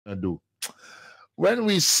I do. When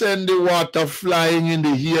we send the water flying in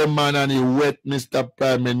the air, man, and he wet Mr.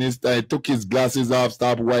 Prime Minister, he took his glasses off,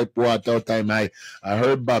 stopped wipe water out time. I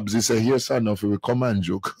heard Babsy say, here, son, if we come and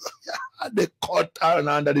joke. They caught her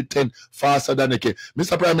under the tent faster than they can.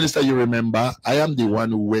 Mr. Prime Minister, you remember, I am the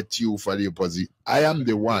one who wet you for the opposite. I am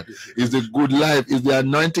the one. It's the good life. It's the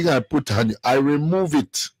anointing I put on you. I remove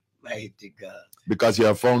it. Mighty God. Because you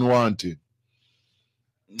are found wanted.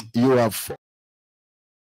 You are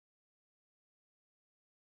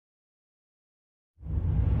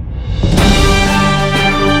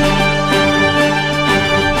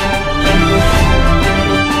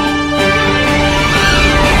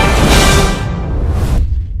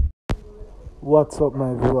What's up,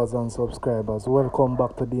 my viewers and subscribers? Welcome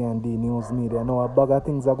back to D&D News Media. I know a bag of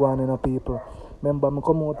things are going on, people. Remember, I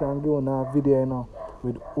come out and give a video,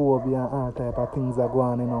 with Obeah and all type of things are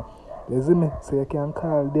going on, You see me? So you can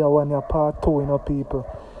call there one your part 2, people.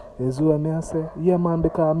 You see what I say? Yeah, man,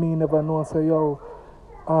 because me never know, say, yo,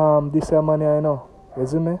 this man here, You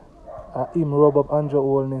see me? Him rub up Andrew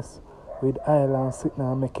Holness with Island sitting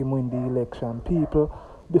and make him win the election. People,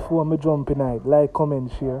 before me jump in, like,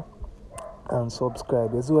 comment, share, and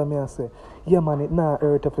subscribe. You see what I say? Yeah, man, it not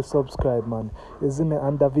hurt if you subscribe, man. You see me?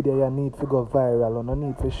 And that video you need to go viral, and you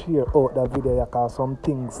need to share out that video because some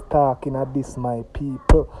things talking at this, my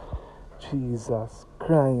people. Jesus,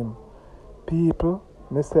 crime. People,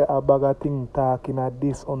 me say a bag of thing talking at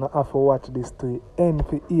this, and I have to watch this to end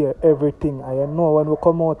to hear everything. I know when we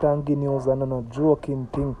come out and give news and no joking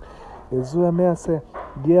thing. You see what I say?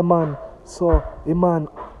 Yeah, man. So, a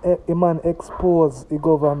man expose the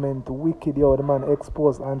government wicked, the man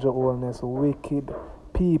expose Andrew Holness wicked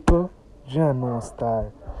people, John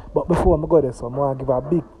style. But before I go there, so I want to give a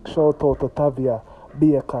big shout out to Tavia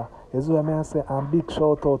Baker. You see what I say? And big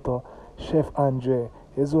shout out to Chef Andre.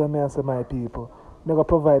 You see what I say, my people? I'm going to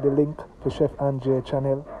provide the link for Chef Andre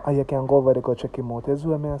channel and you can go over there go check him out. You see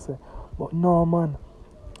what I say? But no, man.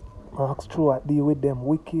 Mark Stewart deal with them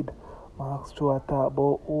wicked. Mark Stewart talk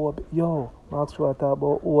about Obeah. Mark Stewart talk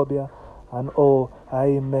about Obeah and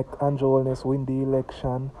I make Andrew Holness win the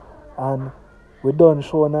election. And we done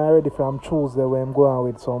show now already from Tuesday where I'm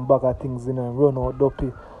going with some bag of things in and run out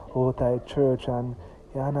dopey out of church and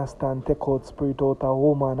you understand, take out spirit out of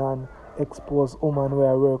woman and expose woman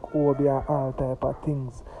where I work, Obeah, all type of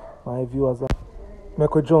things. My viewers,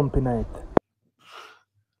 make a jump in it.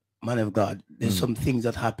 Man of God, there's some things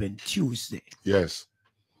that happened Tuesday. Yes.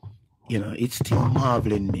 It's still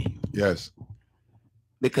marveling me. Yes.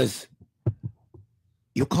 Because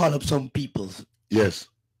you call up some people's. Yes.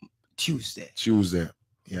 Tuesday.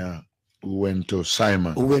 Yeah. We went to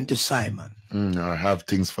Simon. I have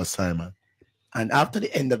things for Simon. And after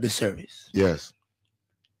the end of the service. Yes.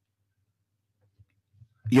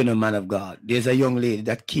 Man of God, there's a young lady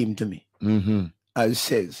that came to me. And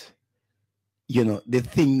says, the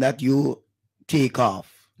thing that you take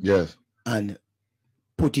off. Yes. And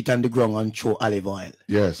put it on the ground and throw olive oil.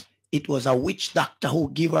 Yes. It was a witch doctor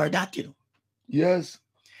who gave her that, Yes.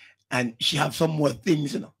 And she have some more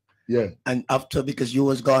things, Yeah. And after, because you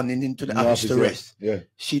was gone into the office to rest,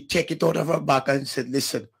 she take it out of her back and said,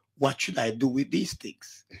 listen, what should I do with these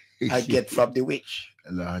things I get from the witch?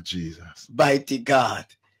 Lord Jesus. Mighty God.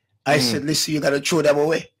 I said, listen, you got to throw them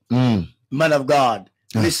away. Man of God.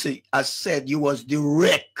 Listen, I said you was the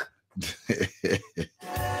wreck.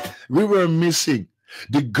 We were missing.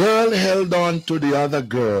 The girl held on to the other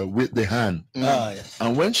girl with the hand. Yes.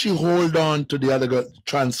 And when she hold on to the other girl,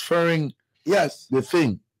 transferring the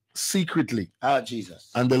thing secretly. Jesus.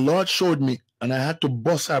 And the Lord showed me, and I had to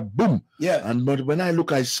bust her, boom. Yeah. But when I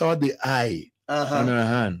look, I saw the eye on her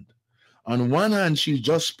hand. On one hand, she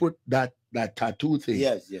just put that tattoo thing.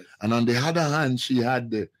 Yes. And on the other hand, she had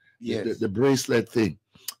the bracelet thing.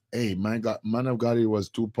 Hey, my God, man of God, it was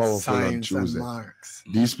too powerful. Signs on Tuesday. and marks.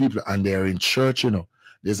 These people, and they're in church,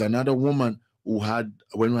 There's another woman who had,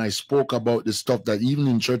 when I spoke about the stuff that even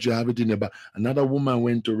in church you have it in the bag, another woman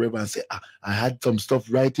went to River and said, I had some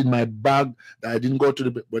stuff right in my bag that I didn't go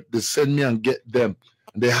to but they sent me and get them.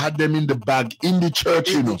 And they had them in the bag in the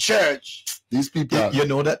church, In the church. These people. You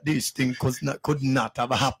know that this thing could not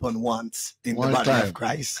have happened once in the body of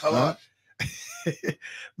Christ. Come on.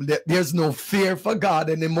 There's no fear for God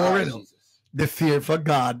anymore. The fear for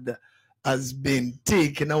God has been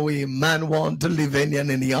taken away. Man want to live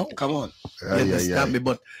anyhow. Come on. You understand me?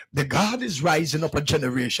 But the God is rising up a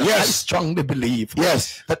generation. Yes. I strongly believe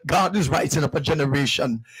Yes. that God is rising up a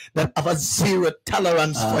generation that have a zero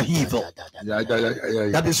tolerance for evil.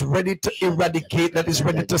 That is ready to eradicate, that is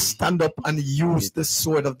ready to stand up and use the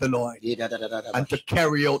sword of the Lord and to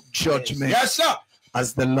carry out judgment. Yes, sir.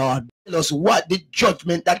 as the Lord. Tell us what the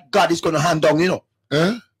judgment that God is going to hand down, you know.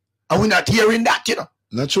 And we're not hearing that, you know.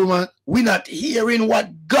 Not true, man. We're not hearing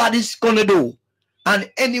what God is going to do.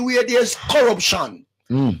 And anywhere there's corruption,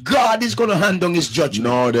 God is going to hand down his judgment.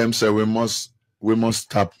 No, them say we must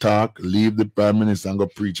stop talk, leave the prime minister and go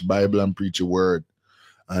preach Bible and preach a word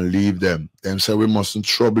and leave them. Them say we mustn't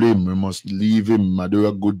trouble him, we must leave him, do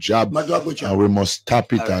a good job. And we must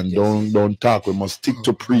stop it and don't talk. We must stick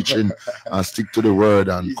to preaching and stick to the word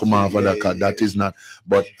and come out for that. That is not.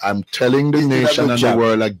 But I'm telling the nation and the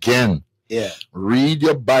world again. Yeah. Read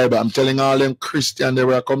your Bible. I'm telling all them Christians they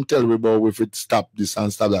will come tell me about if it stop this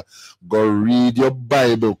and stop that. Go read your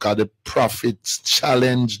Bible because the prophets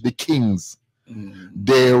challenged the kings.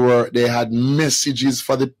 They had messages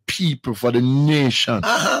for the people, for the nation.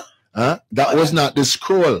 That was not the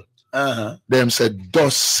scroll. Them said,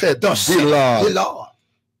 thus said the Lord.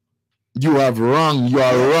 You have wrong. You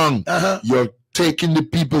are wrong. You're taking the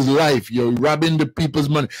people's life. You're robbing the people's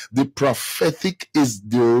money. The prophetic is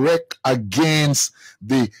direct against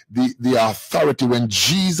the authority. When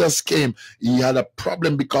Jesus came, he had a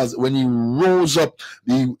problem because when he rose up,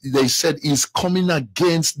 they said he's coming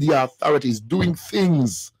against the authorities, doing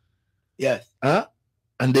things. Yes.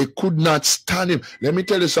 And they could not stand him. Let me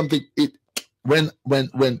tell you something. When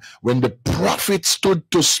the prophet stood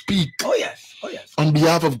to speak on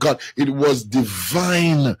behalf of God, it was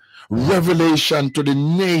divine revelation to the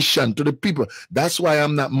nation, to the people. That's why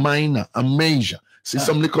I'm not minor, I'm major. See,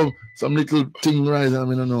 some little thing rise. I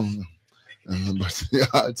mean, I don't know, but yeah,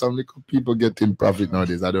 some little people getting profit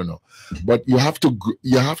nowadays. I don't know, but you have to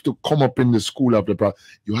come up in the school of the prophet.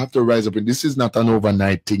 You have to rise up. And this is not an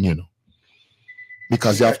overnight thing, you know.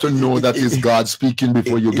 Because you have to know that it's God speaking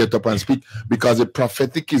before you get up and speak. Because the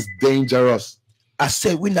prophetic is dangerous. I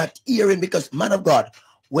said we're not hearing because, man of God,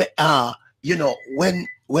 when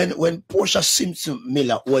Portia Simpson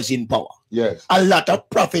Miller was in power, yes, a lot of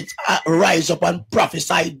prophets rise up and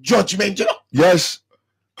prophesy judgment, you know. Yes,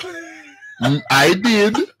 I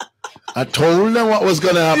did. I told them what was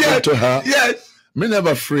going to happen to her. Yes. Me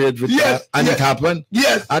never afraid with that. And it happened.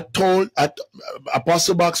 Yes. I told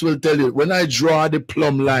Apostle Box will tell you when I draw the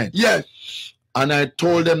plumb line. Yes. And I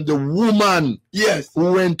told them the woman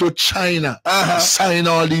who went to China sign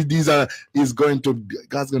all these is going to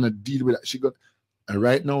God's gonna deal with that. And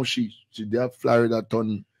right now she there Florida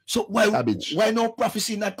ton. So why no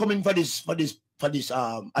prophecy not coming for this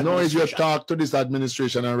no, if you talk to this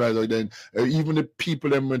administration and right then even the people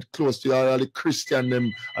them went close to all the Christian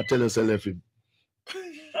them I tell you say left him.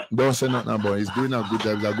 Don't say nothing about it. He's doing a good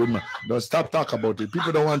job. He's a good man. Don't stop talking about it.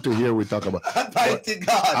 People don't want to hear we talk about it.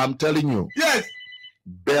 I'm telling you. Yes.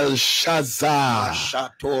 Belshazzar.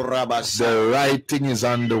 The writing is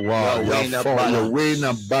on the wall. You're weighing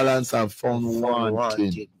a balance and found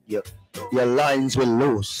wanting. Your lines will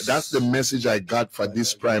lose. That's the message I got for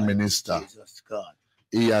this prime minister. Jesus God.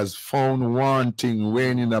 He has found wanting,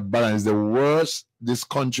 weighing in a balance. The worst this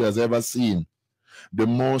country has ever seen. The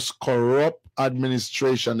most corrupt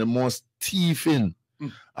administration, the most thieving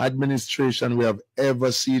administration we have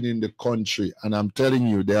ever seen in the country. And I'm telling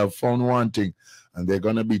you, they have found wanting and they're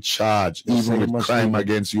going to be charged even with crime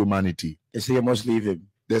against humanity. They say you must leave him.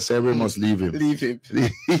 They say we must leave him. Leave him.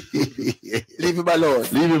 Leave him alone.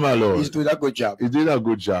 Leave him alone. He's doing a good job. He's doing a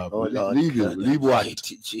good job. Oh, Lord, leave him. Leave what?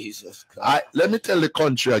 Jesus Let me tell the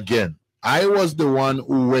country again. I was the one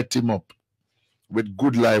who wet him up with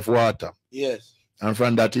good life water. Yes. And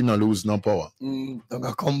from that, he no lose no power. Down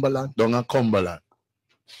a Cumberland. Down a Cumberland.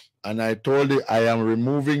 And I told him, I am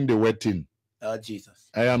removing the wetting. Oh, Jesus.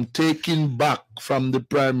 I am taking back from the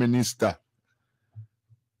Prime Minister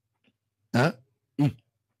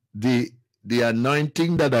the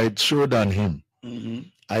anointing that I showed on him.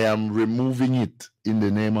 I am removing it in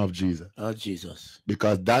the name of Jesus. Oh, Jesus.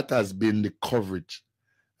 Because that has been the coverage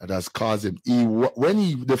that has caused him.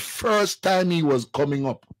 The first time he was coming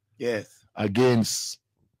up. Yes. Against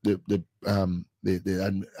to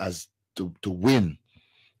win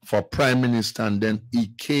for prime minister, and then he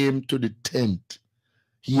came to the tent.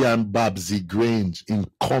 He and Babsy Grange in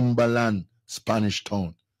Cumberland, Spanish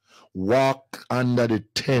Town, walk under the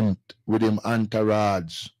tent with him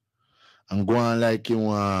entourage and go on like him,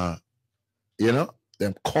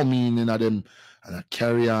 them come in at them and I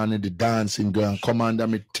carry on in the dancing, go and come under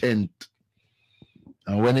my tent.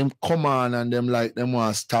 And when him come on and them like them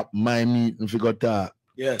want to stop my meeting if you got that.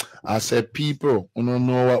 Yeah. I said, people, you don't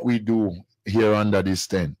know what we do here under this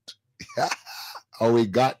tent. How we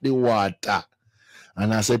got the water.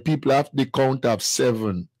 And I said, people have the count of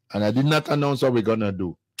 7. And I did not announce what we're gonna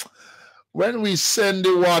do. when we send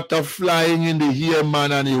the water flying in the air,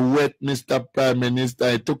 man, and he wet Mr. Prime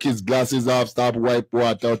Minister, he took his glasses off, stop wipe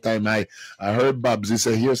water out time. I heard Babsy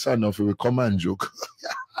say, here, son, if we come and joke.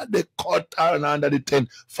 They caught her under the tent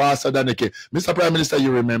faster than they came. Mr. Prime Minister,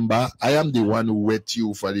 you remember, I am the one who wet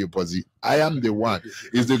you for the opposite. I am the one.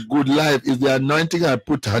 It's the good life. It's the anointing I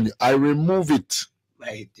put on you. I remove it.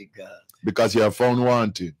 Mighty God. Because you are found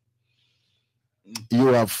wanted. You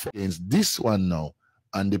have against this one now.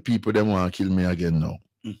 And the people, they want to kill me again now.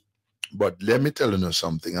 But let me tell you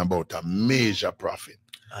something about a major prophet.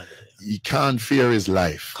 He can't fear his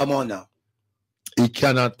life. Come on now. He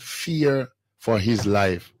cannot fear for his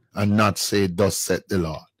life and not say, thus said the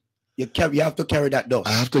Lord. You have to carry that dust.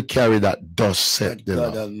 I have to carry that thus said the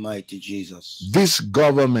Lord. God Almighty Jesus. This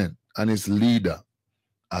government and its leader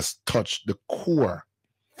has touched the core.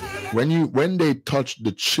 When they touch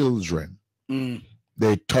the children,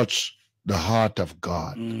 they touch the heart of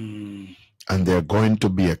God, and they're going to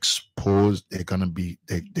be exposed. They're going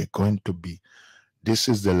to be. This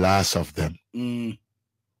is the last of them.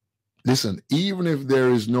 Listen, even if there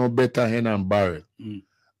is no better hen and barrel,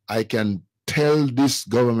 I can tell this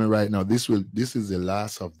government right now, this is the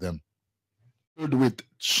last of them. With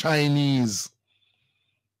Chinese,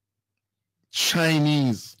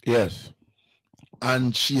 yes,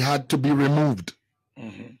 and she had to be removed.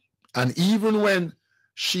 And even when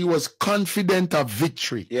she was confident of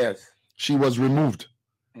victory, yes, she was removed.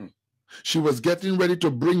 She was getting ready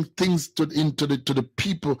to bring things to the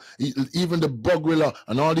people, even the Bugwilla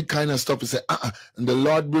and all the kind of stuff. He said, and the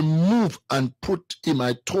Lord removed and put him.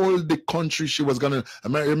 I told the country she was gonna.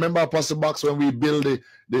 Remember Apostle Box when we build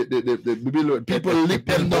the people lick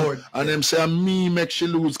them down and them say, me make she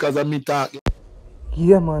lose because of me talk.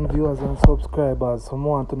 Yeah, man, viewers and subscribers, so I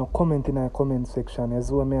want to know comment in the comment section. As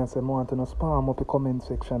well, I say, I want to know spam up the comment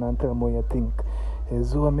section and tell me what you think.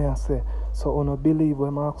 As well, I say, so I don't believe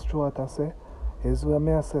when I ask Stewart, I say, as well,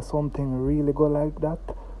 I say something really go like that.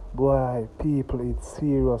 Boy, people, it's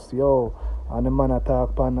serious, yo. And the man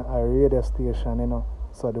attack on a radio station, you know.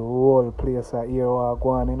 So the whole place I hear what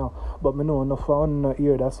go on, you know. But me know enough for no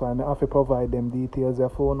hear, that's why I have to provide them details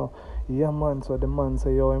if you know. Yeah man, so the man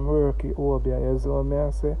say, yo, I'm working Obeah, you see what I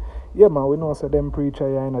say? Yeah man, we know so them preacher,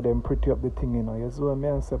 you know, them pretty up the thing, you know. You see what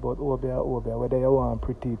I say about Obeah, whether you want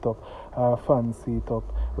pretty it up or fancy it up,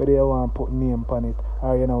 whether you want put name on it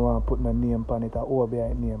or you don't want put no name on it or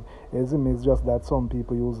Obeah name. You see me, it's just that some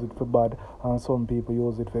people use it for bad and some people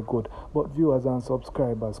use it for good. But viewers and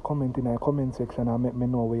subscribers, comment in the comment section and make me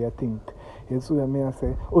know what you think. You see what I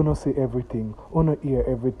say? You don't see everything, you don't hear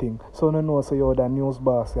everything. So you know say you're the news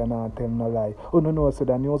boss and not tell no lie. You don't know say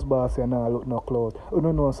the news boss and not look no cloud. You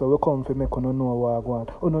don't know say we come to make you know what I want.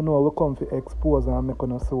 You don't know we come to expose and make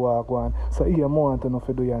you see what I want. So here I want to know if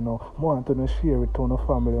you do you know. I want to know share it to your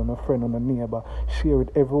family, your friend, your neighbor. Share it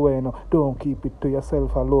everywhere, you know. Don't keep it to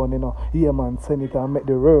yourself alone, you know. Here man, send it and make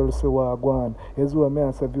the world see what I want. You see what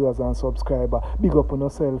I say, viewers and subscribers. Big up on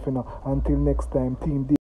yourself, you know. Until next time, Team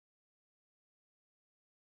D.